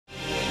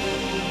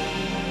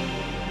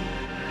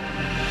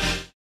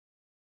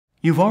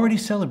You've already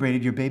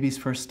celebrated your baby's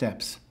first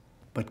steps,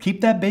 but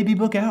keep that baby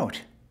book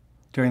out.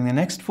 During the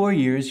next 4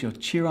 years, you'll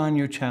cheer on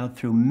your child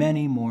through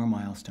many more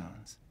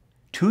milestones.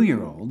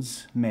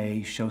 2-year-olds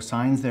may show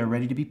signs they're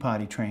ready to be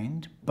potty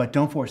trained, but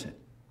don't force it.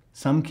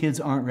 Some kids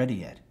aren't ready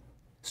yet.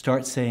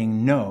 Start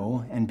saying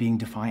no and being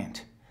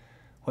defiant.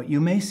 What you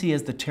may see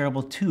as the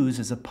terrible twos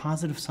is a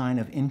positive sign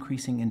of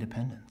increasing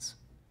independence.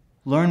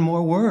 Learn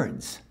more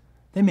words.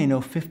 They may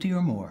know 50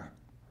 or more.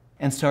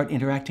 And start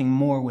interacting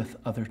more with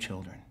other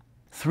children.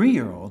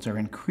 3-year-olds are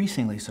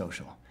increasingly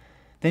social.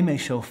 They may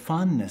show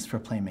fondness for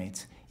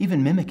playmates,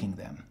 even mimicking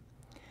them.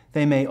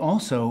 They may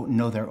also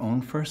know their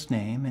own first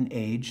name and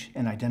age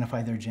and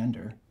identify their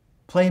gender.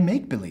 Play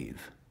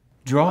make-believe.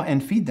 Draw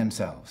and feed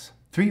themselves.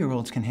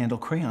 3-year-olds can handle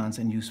crayons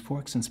and use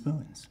forks and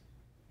spoons.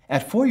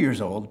 At 4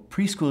 years old,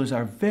 preschoolers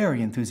are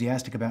very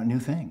enthusiastic about new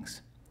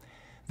things.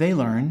 They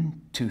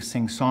learn to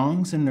sing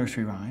songs and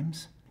nursery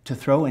rhymes, to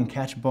throw and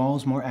catch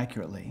balls more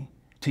accurately,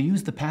 to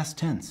use the past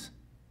tense.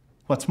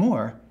 What's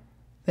more,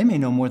 they may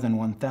know more than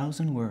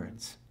 1,000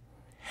 words.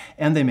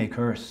 And they may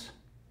curse.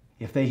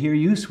 If they hear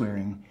you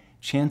swearing,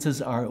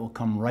 chances are it will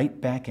come right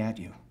back at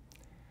you.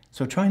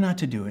 So try not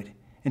to do it,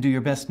 and do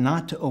your best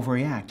not to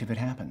overreact if it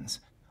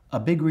happens. A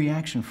big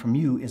reaction from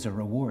you is a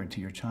reward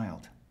to your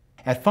child.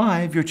 At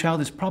 5, your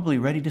child is probably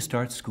ready to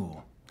start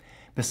school.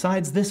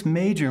 Besides this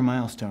major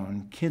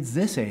milestone, kids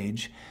this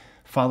age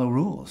follow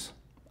rules.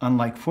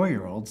 Unlike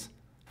 4-year-olds,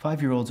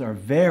 5-year-olds are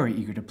very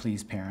eager to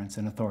please parents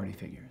and authority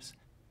figures.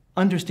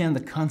 Understand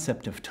the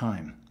concept of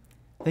time.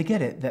 They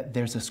get it that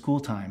there's a school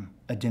time,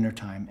 a dinner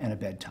time, and a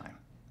bedtime.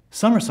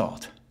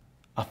 Somersault.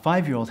 A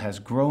 5-year-old has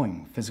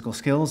growing physical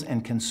skills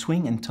and can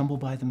swing and tumble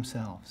by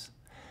themselves.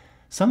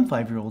 Some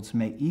 5-year-olds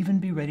may even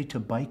be ready to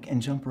bike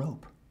and jump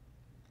rope.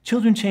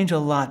 Children change a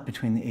lot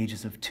between the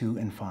ages of 2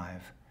 and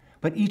 5,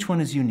 but each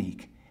one is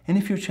unique. And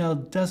if your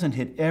child doesn't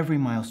hit every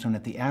milestone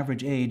at the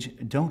average age,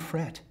 don't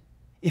fret.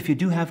 If you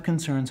do have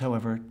concerns,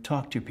 however,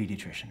 talk to your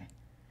pediatrician.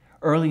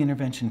 Early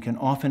intervention can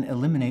often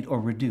eliminate or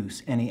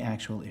reduce any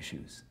actual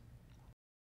issues.